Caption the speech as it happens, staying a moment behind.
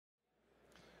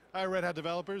Hi, Red Hat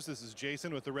developers. This is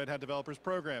Jason with the Red Hat Developers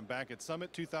Program back at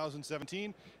Summit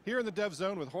 2017 here in the Dev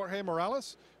Zone with Jorge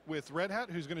Morales with Red Hat,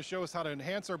 who's going to show us how to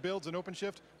enhance our builds in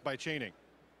OpenShift by chaining.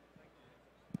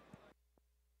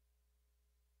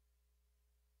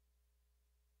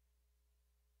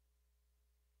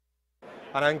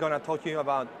 And I'm going to talk to you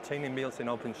about chaining builds in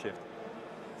OpenShift.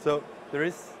 So there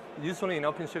is, usually in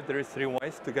OpenShift, there is 3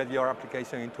 ways to get your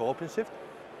application into OpenShift.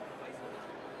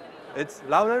 It's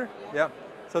louder? Yeah.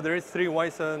 So there is 3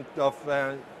 ways of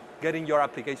getting your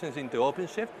applications into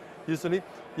OpenShift. Usually,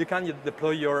 you can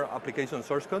deploy your application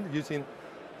source code using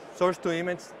source to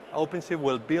image. OpenShift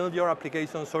will build your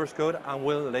application source code and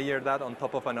will layer that on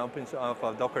top of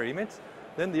a Docker image.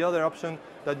 Then the other option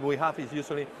that we have is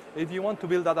usually, if you want to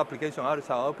build that application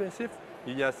outside OpenShift,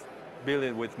 you just build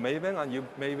it with Maven, and you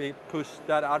maybe push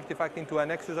that artifact into an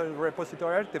Exodus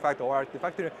repository artifact or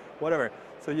Artifactory, whatever.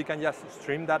 So you can just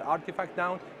stream that artifact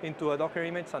down into a Docker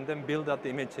image and then build that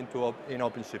image in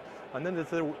OpenShift. And then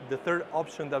the third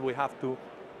option that we have to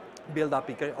build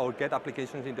or get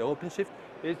applications into OpenShift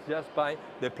is just by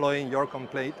deploying your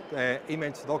complete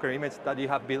Docker image that you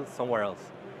have built somewhere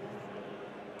else.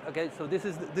 Okay, so this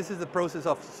is the process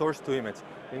of source to image.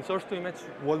 In source to image,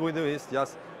 what we do is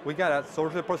we get a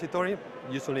source repository,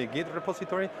 usually a Git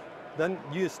repository, then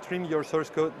you stream your source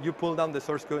code, you pull down the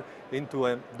source code into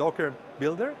a Docker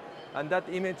builder, and that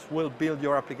image will build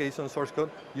your application source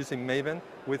code using Maven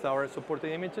with our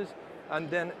supported images, and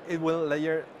then it will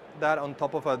layer that on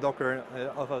top of a Docker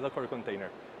container.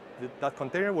 That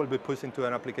container will be pushed into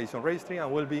an application registry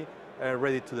and will be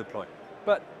ready to deploy.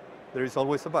 But there is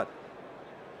always a but.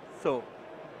 So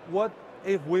what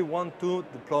if we want to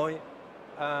deploy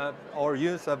or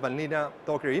use a vanilla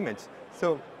Docker image?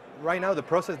 So right now, the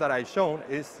process that I've shown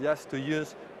is just to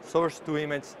use source to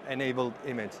image enabled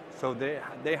image. So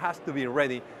they has to be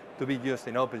ready to be used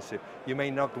in OpenShift. You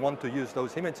may not want to use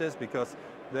those images because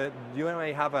you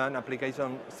may have an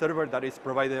application server that is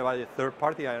provided by a third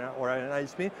party or an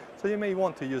ISP, so you may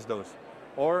want to use those.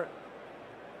 Or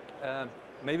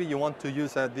maybe you want to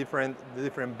use a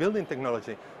different building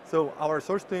technology. So our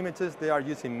source to images, they are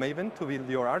using Maven to build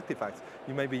your artifacts.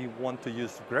 You maybe want to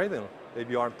use Gradle if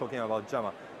you are talking about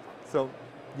Java. So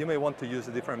you may want to use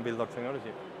a different build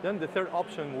technology. Then the third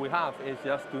option we have is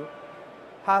just to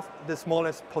have the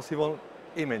smallest possible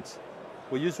image.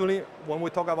 We usually, when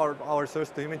we talk about our source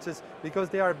to images, because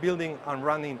they are building and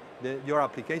running your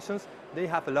applications, they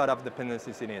have a lot of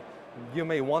dependencies in it. You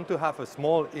may want to have a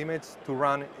small image to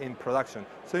run in production.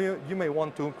 So you may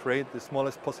want to create the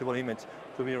smallest possible image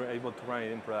to be able to run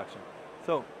it in production.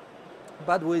 So,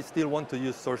 but we still want to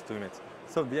use source to image.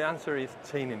 So the answer is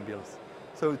chaining builds.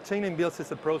 So chaining builds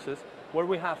is a process where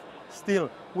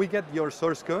we get your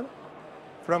source code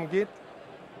from Git,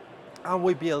 and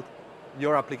we build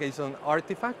your application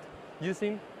artifact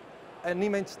using an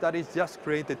image that is just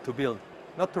created to build.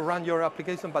 Not to run your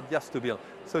application, but just to build.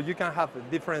 So you can have a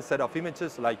different set of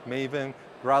images like Maven,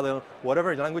 Gradle,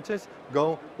 whatever languages,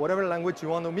 Go, whatever language you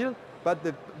want to build, but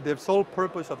the sole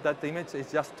purpose of that image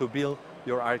is just to build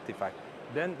your artifact.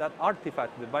 Then that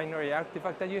artifact, the binary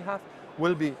artifact that you have,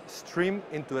 will be streamed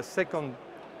into a second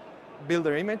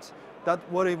builder image that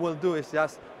what it will do is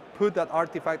just put that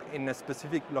artifact in a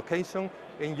specific location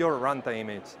in your runtime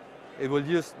image. It will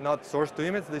use not source to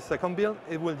image, the second build,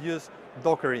 it will use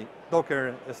Docker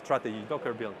strategy,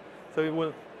 Docker build. So it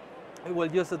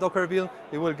will use the Docker build,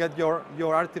 it will get your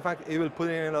artifact, it will put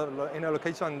it in a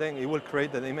location, and then it will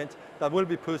create the image that will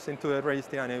be pushed into a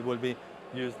registry, and it will be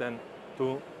used then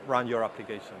to run your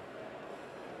application.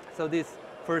 So this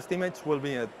first image will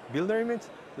be a builder image,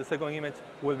 the second image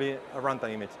will be a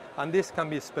runtime image. And this can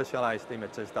be specialized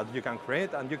images that you can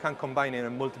create, and you can combine in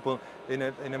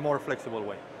a more flexible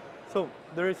way. So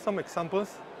there is some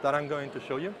examples that I'm going to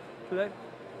show you today.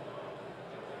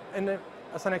 And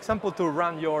as an example to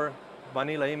run your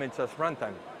vanilla image as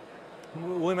runtime,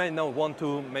 we may not want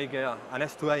to make an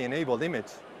S2A enabled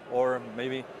image, or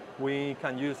maybe we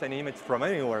can use any image from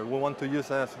anywhere. We want to use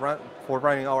for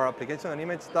running our application an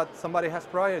image that somebody has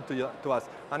provided to us,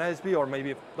 an ISV or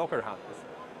maybe Docker has,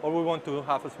 or we want to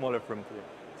have a smaller front end.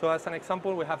 So as an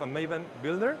example, we have a Maven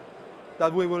builder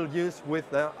that we will use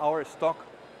with our stock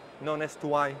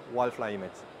non-S2I Wildfly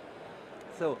image.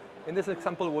 So in this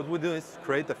example, what we do is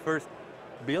create the first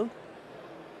build,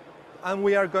 and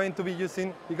we are going to be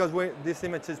using, because this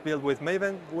image is built with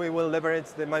Maven, we will leverage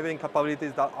the Maven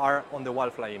capabilities that are on the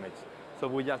Wildfly image. So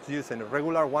we just use a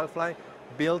regular Wildfly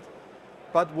build,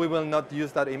 but we will not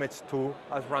use that image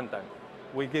as runtime.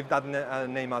 We give that a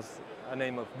name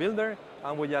of builder,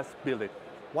 and we just build it.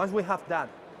 Once we have that,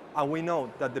 and we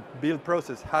know that the build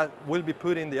process will be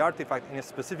put in the artifact in a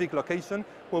specific location,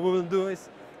 what we will do is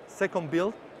second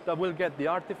build that will get the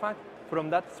artifact from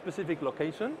that specific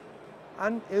location,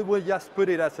 and it will just put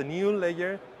it as a new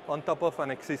layer on top of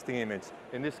an existing image.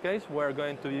 In this case, we're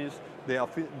going to use the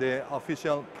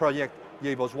official project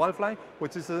JBoss Wildfly,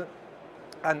 which is a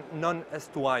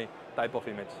non-S2I type of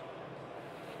image.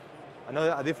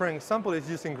 A different example is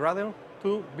using Gradle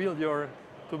to build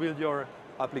your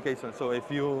application. So if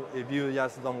you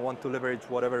just don't want to leverage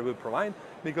whatever we provide,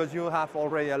 because you have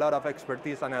already a lot of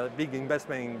expertise and a big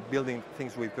investment in building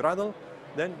things with Gradle,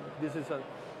 then this is a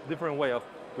different way of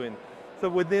doing it. So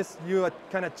with this, you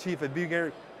can achieve a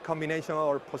bigger combination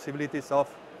or possibilities of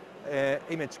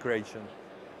image creation.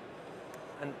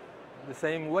 And the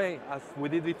same way as we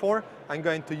did before, I'm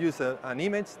going to use an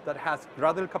image that has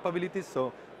Gradle capabilities.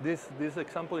 So this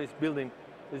example is building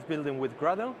with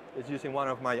Gradle. It's using one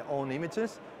of my own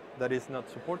images that is not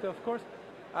supported, of course,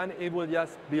 and it will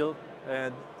just build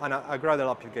a Gradle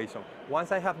application.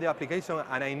 Once I have the application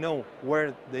and I know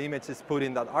where the image is put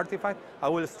in that artifact, I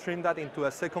will stream that into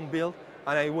a second build,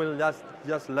 and I will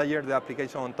just layer the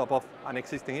application on top of an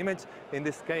existing image, in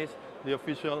this case, the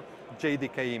official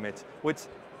JDK image, which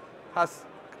has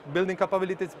building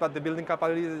capabilities, but the building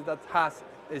capabilities that has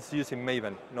is using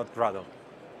Maven, not Gradle.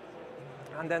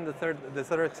 And then the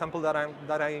third example that I'm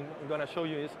going to show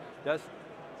you is just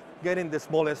getting the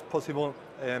smallest possible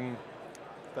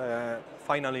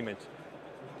final image.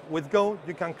 With Go,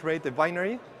 you can create a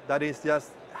binary that is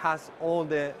has all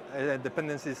the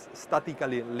dependencies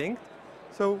statically linked.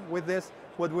 So with this,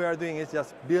 what we are doing is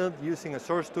just build using a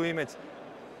source-to-image,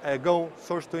 Go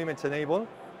source-to-image enable.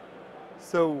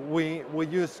 So we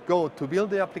use Go to build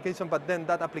the application, but then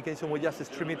that application we just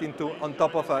stream it on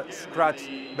top of a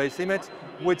Scratch-based image,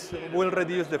 which will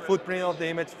reduce the footprint of the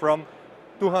image from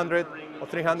 200 or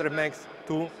 300 megs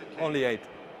to only 8,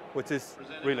 which is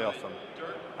really awesome.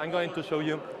 I'm going to show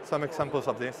you some examples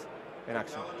of this in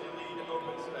action.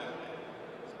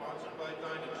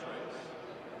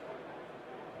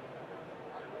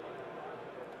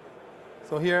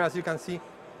 So here, as you can see,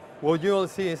 what you will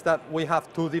see is that we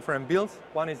have two different builds.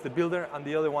 One is the builder and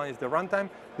the other one is the runtime.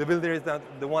 The builder is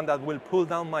the one that will pull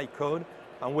down my code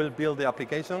and will build the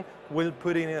application. We'll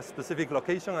put it in a specific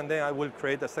location, and then I will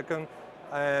create a second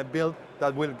build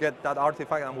that will get that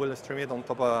artifact and will stream it on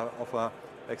top of an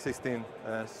existing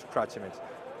Scratch image.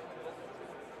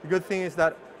 The good thing is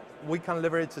that we can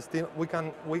leverage we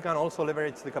can also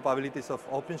leverage the capabilities of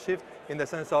OpenShift, in the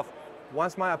sense of,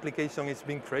 once my application is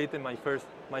being created, my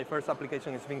first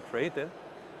application is being created,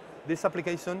 this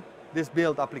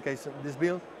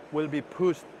build will be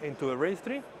pushed into a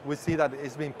registry. We see that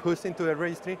it's being pushed into a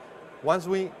registry. Once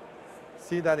we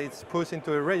see that it's pushed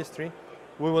into a registry,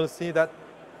 we will see that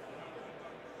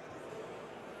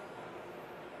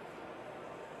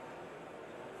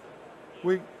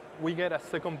we get a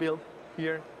second build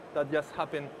here that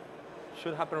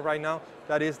should happen right now.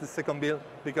 That is the second build,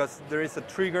 because there is a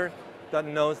trigger that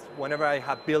knows whenever I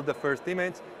have built the first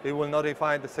image, it will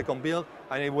notify the second build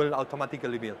and it will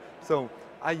automatically build. So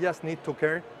I just need to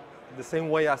care the same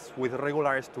way as with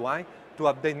regular S2I to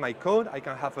update my code. I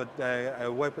can have a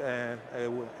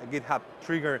GitHub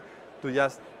trigger to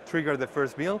just trigger the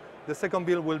first build. The second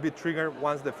build will be triggered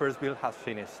once the first build has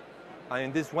finished. And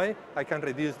in this way, I can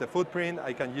reduce the footprint,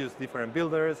 I can use different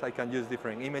builders, I can use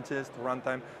different images to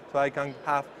runtime, so I can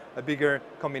have a bigger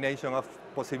combination of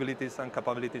possibilities and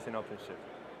capabilities in OpenShift.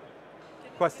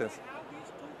 Questions?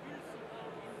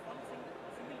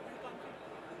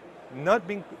 Not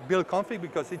being build config,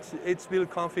 because each build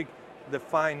config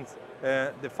defines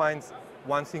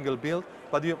one single build.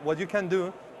 But what you can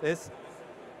do is,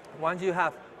 once you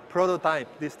have prototype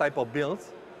this type of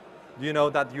builds, you know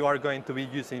that you are going to be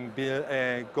using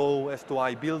Go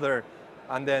S2I builder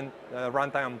and then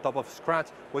runtime on top of Scratch.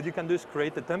 What you can do is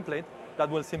create a template that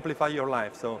will simplify your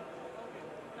life. So,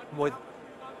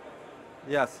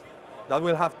 yes, that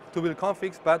will have two build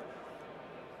configs, but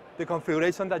the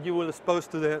configuration that you will expose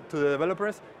to the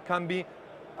developers can be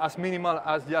as minimal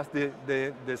as just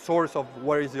the source of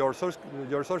where is your source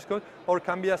code, or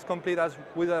can be as complete as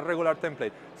with a regular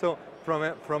template. So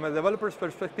from a developer's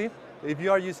perspective, if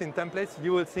you are using templates,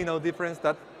 you will see no difference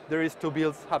that there is two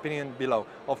builds happening below.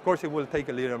 Of course, it will take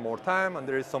a little more time, and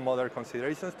there is some other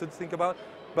considerations to think about,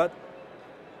 but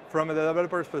from a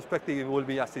developer's perspective, it will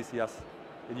be as easy as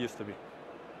it used to be.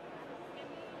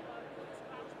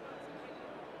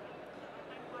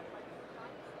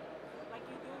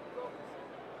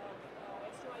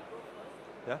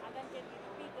 Yeah.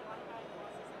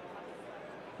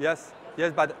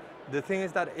 Yes, but the thing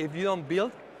is that if you don't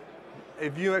build,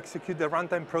 if you execute the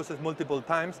runtime process multiple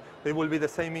times, it will be the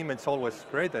same image always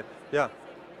created. Yeah.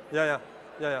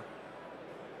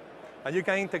 And you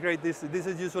can integrate this. This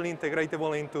is usually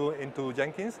integratable into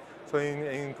Jenkins. So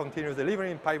in continuous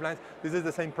delivery, in pipelines, this is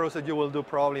the same process you will do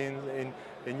probably in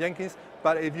Jenkins.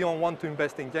 But if you don't want to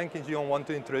invest in Jenkins, you don't want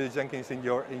to introduce Jenkins in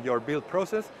your build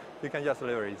process, you can just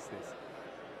leverage this.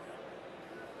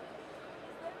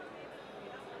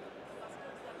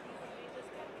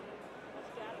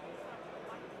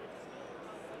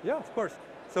 Yeah, of course.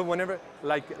 So whenever,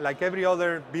 like every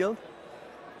other build,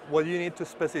 what you need to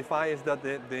specify is that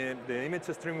the image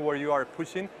stream where you are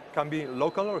pushing can be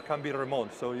local or can be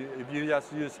remote. So if you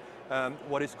just use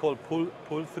what is called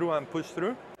pull through and push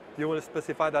through, you will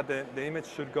specify that the image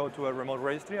should go to a remote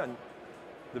registry and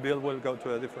the build will go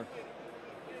to a different.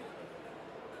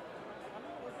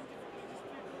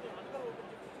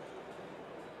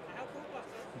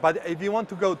 But if you want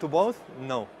to go to both,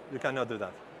 no, you cannot do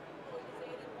that.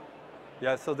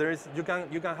 Yeah, so you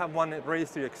can have one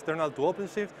registry external to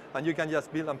OpenShift, and you can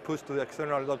just build and push to the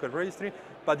external local registry,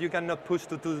 but you cannot push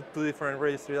to two different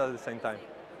registries at the same time.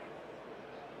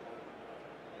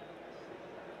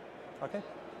 Okay.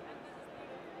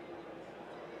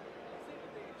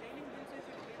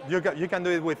 You can do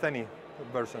it with any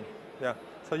version. Yeah.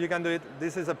 So you can do it.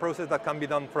 This is a process that can be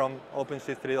done from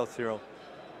OpenShift 3.0.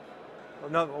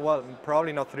 No, well,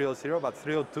 probably not 3.0, but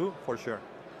 3.2 for sure,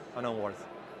 and onwards.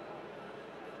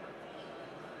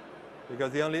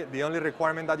 Because the only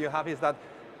requirement that you have is that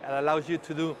it allows you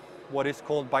to do what is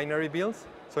called binary builds.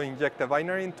 So inject a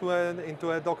binary into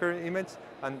a Docker image,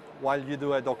 and while you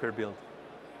do a Docker build.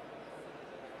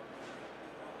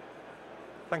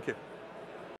 Thank you.